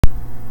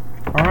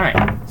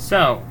Alright,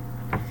 so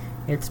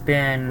it's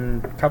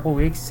been a couple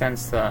weeks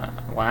since the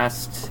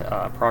last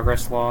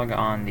progress log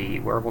on the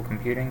wearable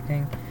computing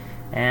thing,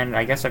 and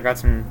I guess I've got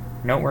some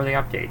noteworthy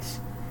updates.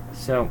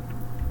 So,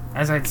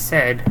 as I'd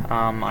said,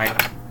 I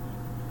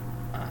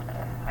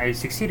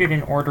succeeded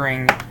in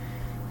ordering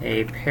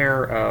a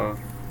pair of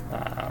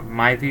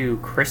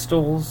MyView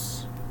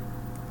crystals.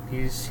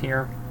 These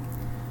here.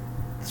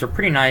 These are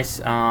pretty nice.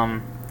 What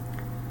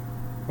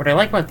I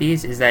like about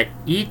these is that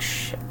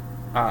each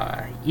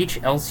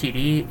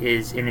LCD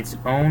is in its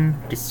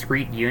own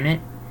discrete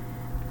unit,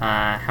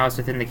 housed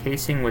within the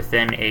casing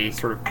within a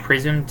sort of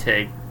prism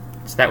so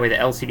that way the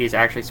LCD is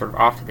actually sort of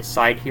off to the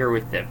side here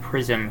with the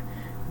prism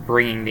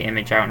bringing the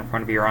image out in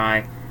front of your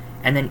eye.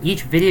 And then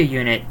each video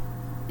unit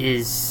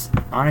is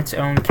on its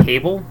own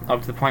cable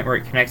up to the point where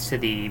it connects to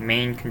the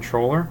main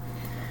controller.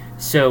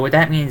 So what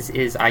that means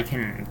is I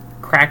can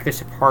crack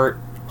this apart,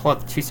 pull out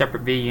the two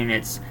separate video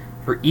units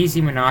for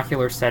easy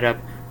monocular setup,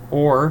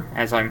 or,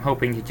 as I'm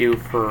hoping to do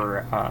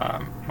for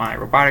my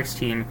robotics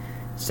team,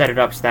 set it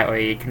up so that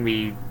way it can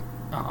be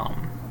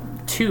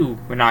two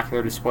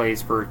monocular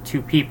displays for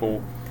two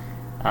people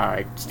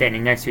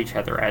standing next to each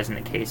other, as in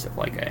the case of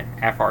like a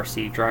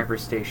FRC driver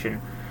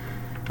station.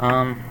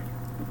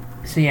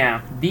 So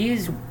yeah,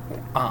 these,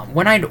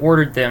 when I'd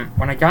ordered them,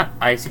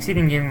 I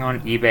succeeded in getting them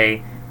on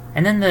eBay,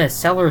 and then the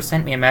seller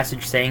sent me a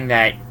message saying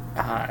that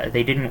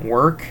they didn't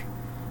work.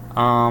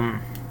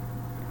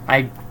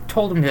 I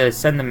told him to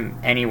send them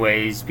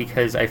anyways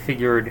because I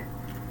figured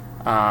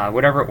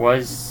whatever it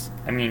was,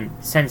 I mean,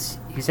 since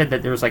he said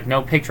that there was like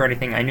no picture or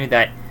anything, I knew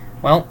that,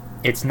 well,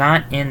 it's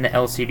not in the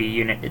LCD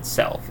unit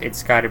itself.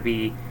 It's got to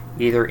be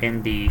either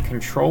in the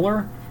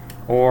controller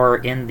or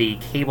in the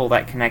cable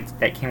that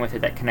came with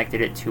it that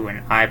connected it to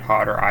an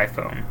iPod or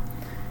iPhone.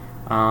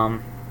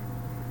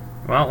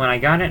 Well, when I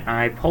got it,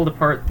 I pulled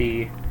apart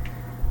the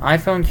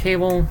iPhone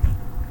cable.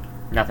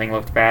 Nothing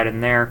looked bad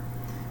in there.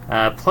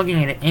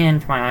 Plugging it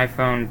into my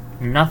iPhone,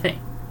 nothing.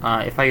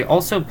 If I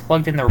also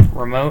plugged in the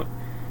remote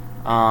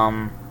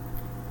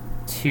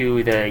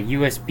to the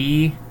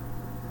USB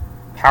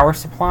power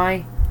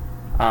supply,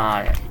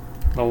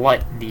 the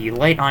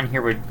light on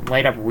here would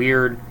light up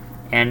weird,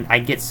 and I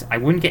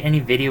wouldn't get any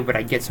video, but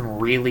I'd get some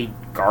really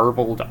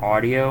garbled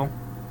audio.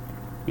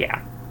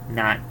 Yeah,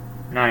 not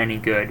any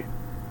good.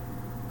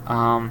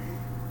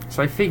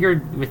 So I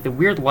figured with the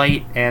weird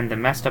light and the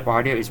messed up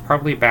audio, it's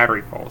probably a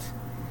battery fault.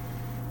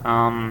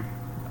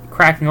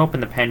 Cracking open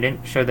the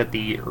pendant showed that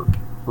the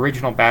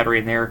original battery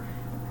in there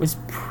was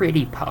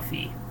pretty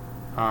puffy.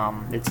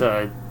 It's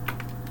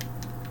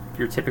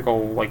your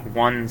typical like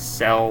one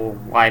cell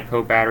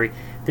LiPo battery.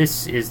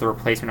 This is the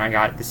replacement I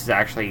got. This is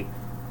actually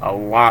a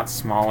lot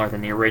smaller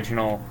than the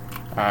original.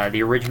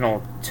 The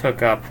original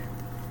took up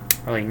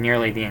really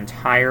nearly the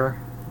entire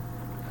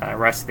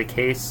rest of the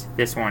case.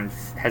 This one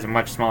has a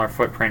much smaller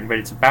footprint, but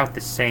it's about the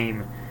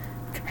same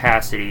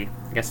capacity.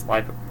 I guess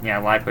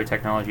LiPo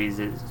Technologies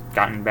has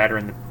gotten better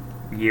in the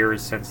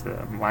years since the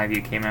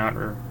MyView came out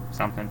or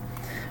something.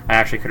 I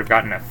actually could have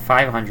gotten a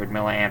 500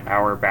 milliamp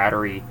hour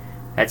battery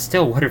that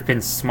still would have been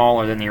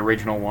smaller than the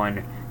original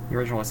one. The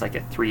original was like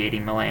a 380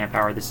 milliamp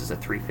hour. This is a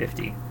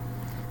 350.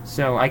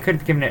 So I could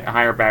have given it a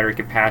higher battery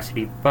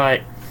capacity,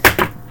 but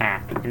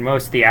in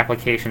most of the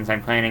applications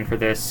I'm planning for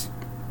this,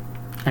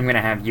 I'm going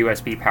to have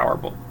USB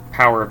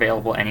power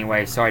available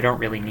anyway, so I don't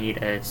really need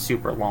a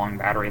super long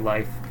battery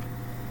life.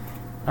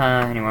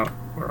 Anyway,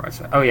 where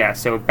was I? Oh yeah,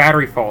 so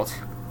battery fault.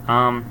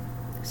 So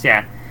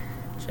yeah,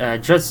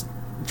 just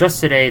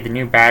today the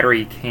new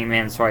battery came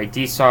in, so I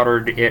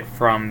desoldered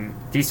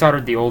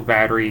the old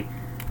battery,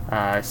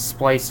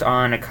 spliced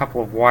on a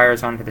couple of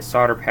wires onto the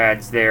solder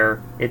pads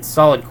there. It's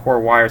solid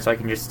core wires, so I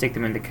can just stick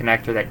them in the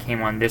connector that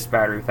came on this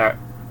battery without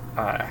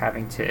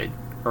having to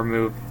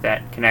remove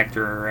that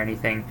connector or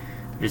anything,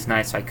 which is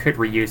nice. I could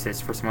reuse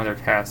this for some other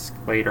tasks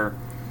later.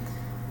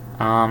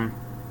 So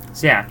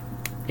yeah,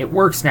 it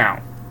works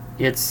now.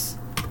 It's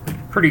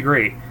pretty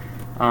great.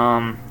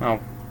 Well, I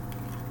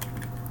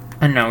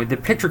don't know, the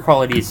picture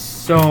quality is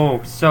so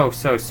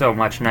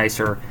much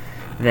nicer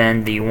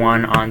than the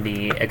one on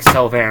the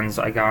Excelvans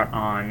I got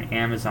on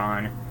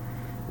Amazon.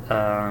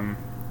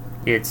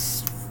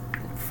 It's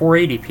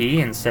 480p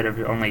instead of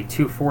only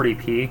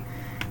 240p,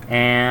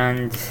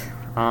 and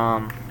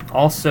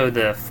also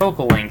the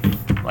focal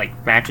length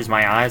like matches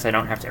my eyes. I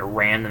don't have to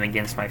ram them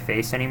against my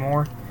face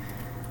anymore.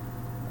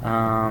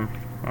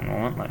 One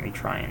moment, let me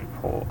try and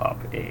pull up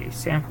a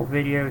sample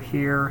video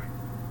here.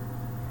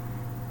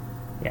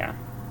 Yeah.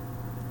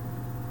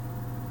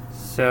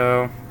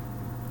 So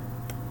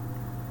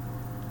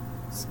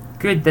it's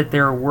good that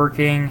they're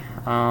working.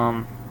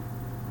 No.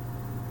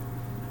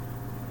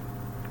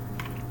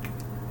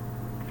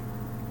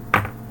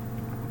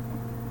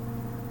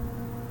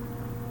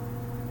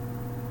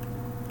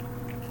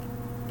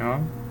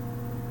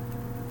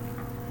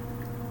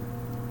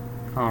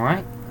 All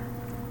right.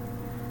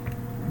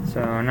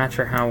 So I'm not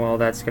sure how well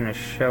that's going to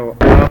show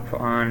up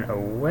on a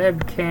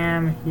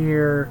webcam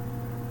here.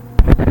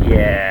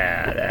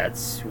 Yeah,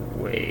 that's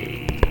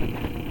way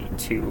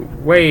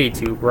way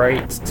too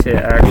bright to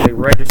actually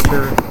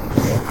register.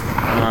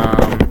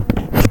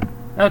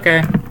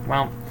 Okay,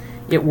 well,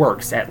 it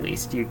works at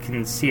least. You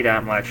can see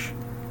that much.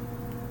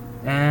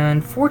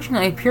 And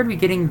fortunately, I appear to be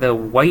getting the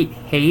white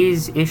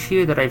haze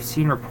issue that I've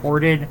seen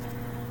reported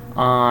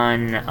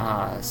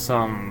on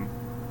some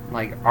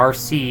like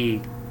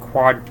RC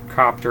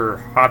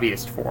quadcopter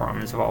hobbyist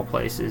forums of all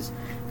places.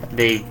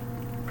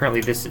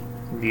 Apparently these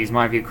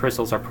MyView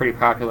crystals are pretty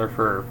popular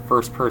for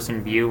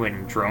first-person view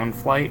and drone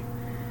flight.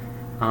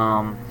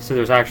 So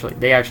these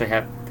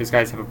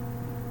guys have a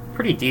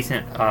pretty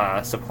decent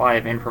supply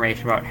of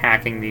information about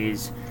hacking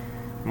these,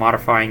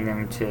 modifying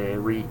them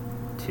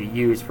to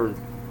use for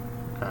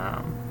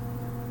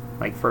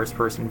like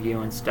first-person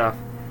view and stuff.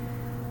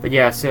 But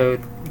yeah, so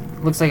it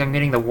looks like I'm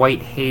getting the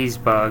white haze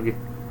bug.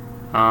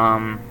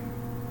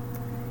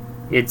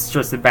 It's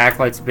just the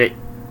backlight's a bit.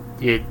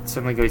 It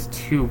suddenly goes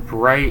too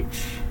bright.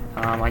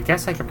 I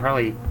guess I could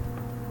probably.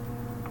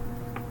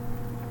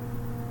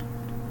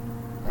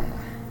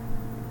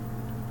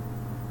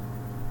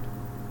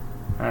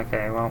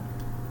 Okay, well,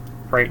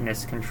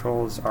 brightness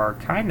controls are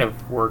kind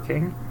of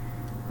working.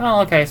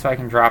 Well, okay, so I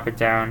can drop it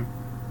down.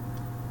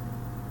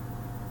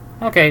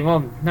 Okay,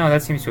 well, no,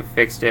 that seems to have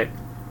fixed it.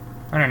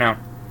 I don't know.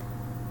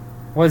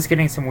 Was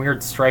getting some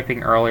weird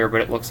striping earlier,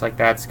 but it looks like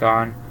that's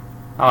gone.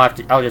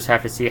 I'll just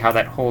have to see how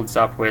that holds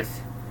up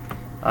with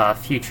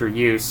future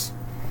use.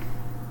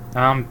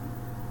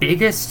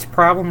 Biggest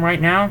problem right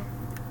now,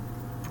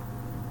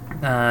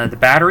 the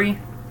battery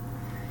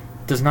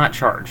does not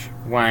charge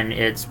when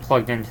it's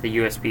plugged into the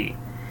USB.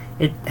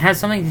 It has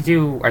something to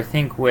do, I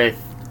think,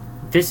 with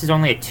this is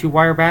only a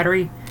 2-wire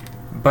battery,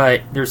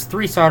 but there's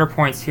 3 solder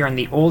points here, and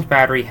the old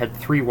battery had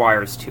 3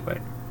 wires to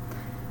it.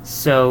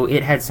 So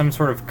it had some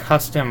sort of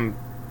custom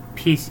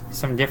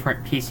some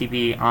different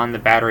PCB on the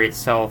battery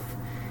itself,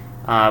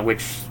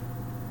 which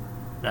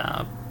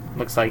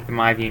looks like the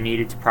MyView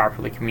needed to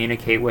properly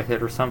communicate with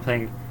it or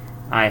something.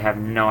 I have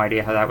no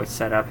idea how that was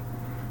set up.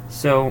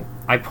 So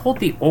I pulled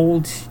the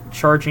old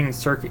charging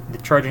circuit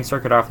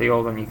off the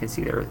old one. You can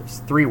see there's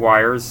 3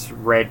 wires,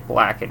 red,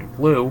 black, and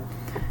blue.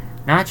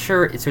 Not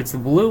sure, so it's the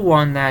blue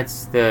one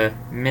that's the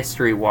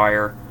mystery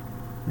wire.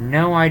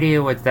 No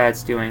idea what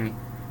that's doing.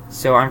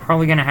 So I'm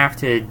probably going to have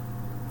to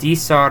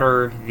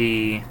desolder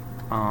the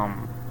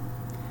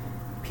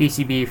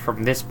PCB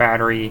from this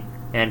battery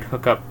and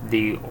hook up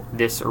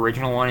this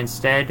original one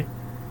instead.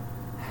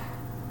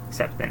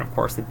 Except then, of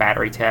course, the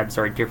battery tabs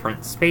are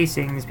different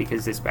spacings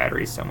because this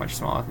battery is so much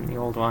smaller than the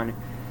old one.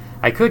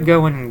 I could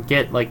go and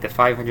get like the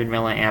 500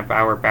 milliamp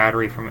hour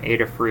battery from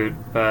Adafruit,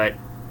 but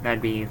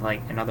that'd be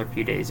like another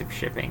few days of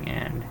shipping,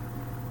 and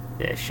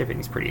the shipping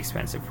is pretty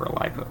expensive for the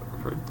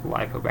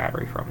LiPo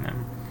battery from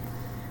them.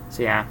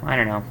 So yeah, I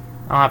don't know.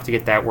 I'll have to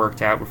get that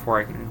worked out before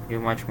I can do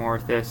much more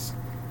with this.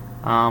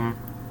 But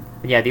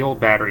yeah, the old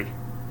battery,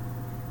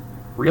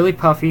 really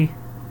puffy.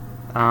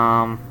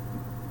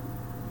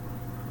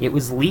 It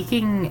was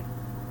leaking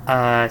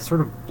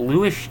sort of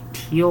bluish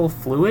teal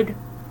fluid,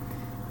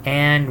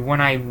 and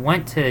when I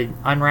went to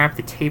unwrap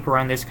the tape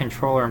around this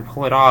controller and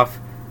pull it off,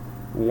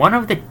 one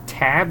of the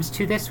tabs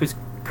to this was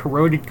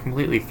corroded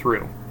completely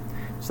through.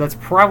 So that's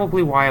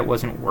probably why it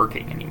wasn't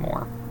working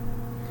anymore.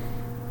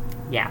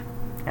 Yeah,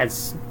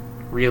 that's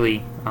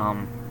really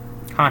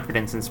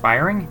confidence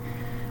inspiring.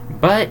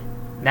 But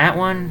that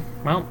one,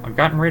 well, I've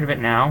gotten rid of it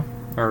now,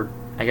 or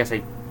I guess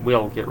I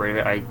will get rid of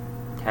it. I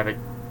have it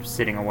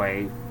sitting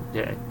away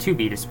to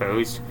be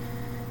disposed.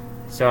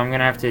 So I'm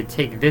gonna have to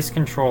take this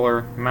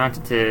controller, mount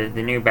it to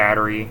the new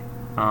battery,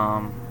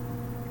 hook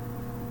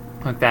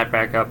that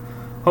back up.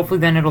 Hopefully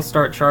then it'll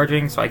start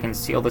charging so I can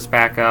seal this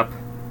back up.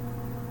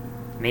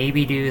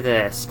 Maybe do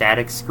the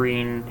static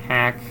screen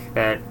hack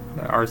that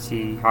the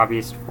RC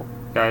hobbyist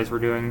guys were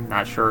doing.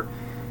 Not sure.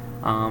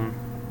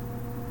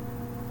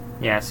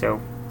 Yeah, so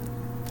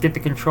get the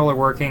controller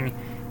working,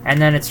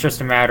 and then it's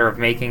just a matter of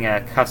making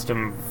a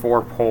custom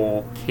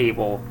 4-pole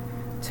cable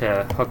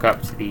to hook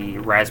up to the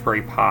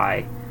Raspberry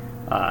Pi.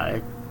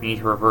 Need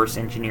to reverse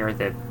engineer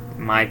the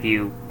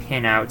MyView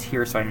pin out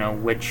here so I know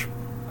which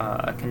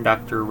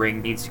conductor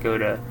ring needs to go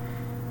to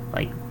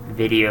like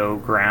video,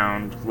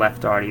 ground,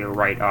 left audio,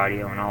 right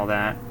audio, and all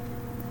that.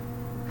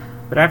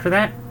 But after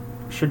that,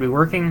 should be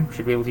working.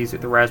 Should be able to use it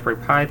with the Raspberry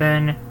Pi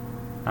then.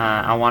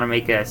 I want to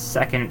make a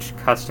second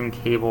custom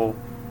cable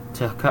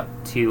to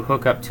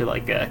hook up to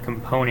like a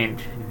component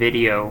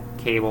video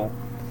cable.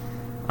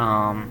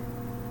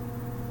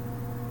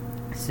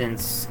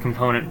 Since with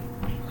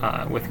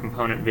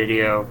component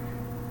video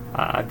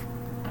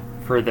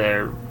for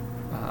the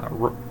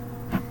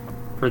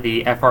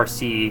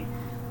FRC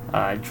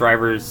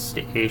driver's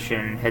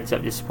station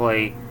heads-up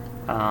display,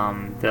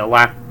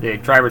 the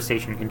driver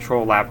station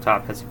control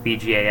laptop has a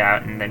VGA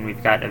out, and then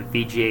we've got a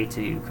VGA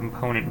to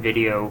component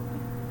video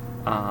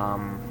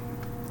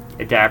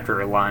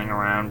adapter lying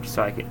around,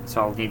 so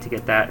I'll need to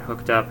get that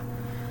hooked up.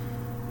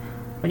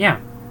 But yeah,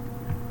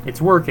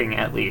 it's working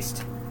at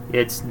least.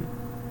 It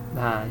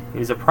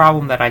was a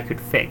problem that I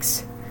could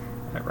fix,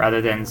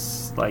 rather than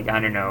like, I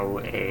don't know,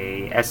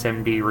 a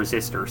SMD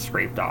resistor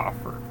scraped off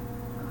or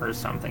or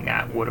something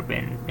that would have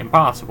been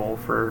impossible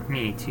for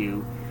me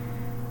to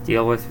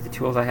deal with the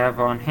tools I have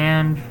on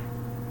hand.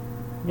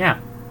 Yeah.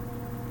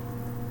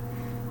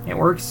 It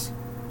works.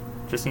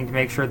 Just need to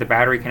make sure the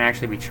battery can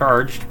actually be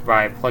charged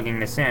by plugging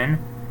this in.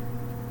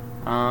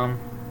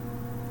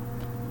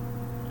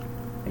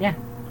 Yeah.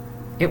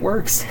 It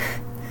works.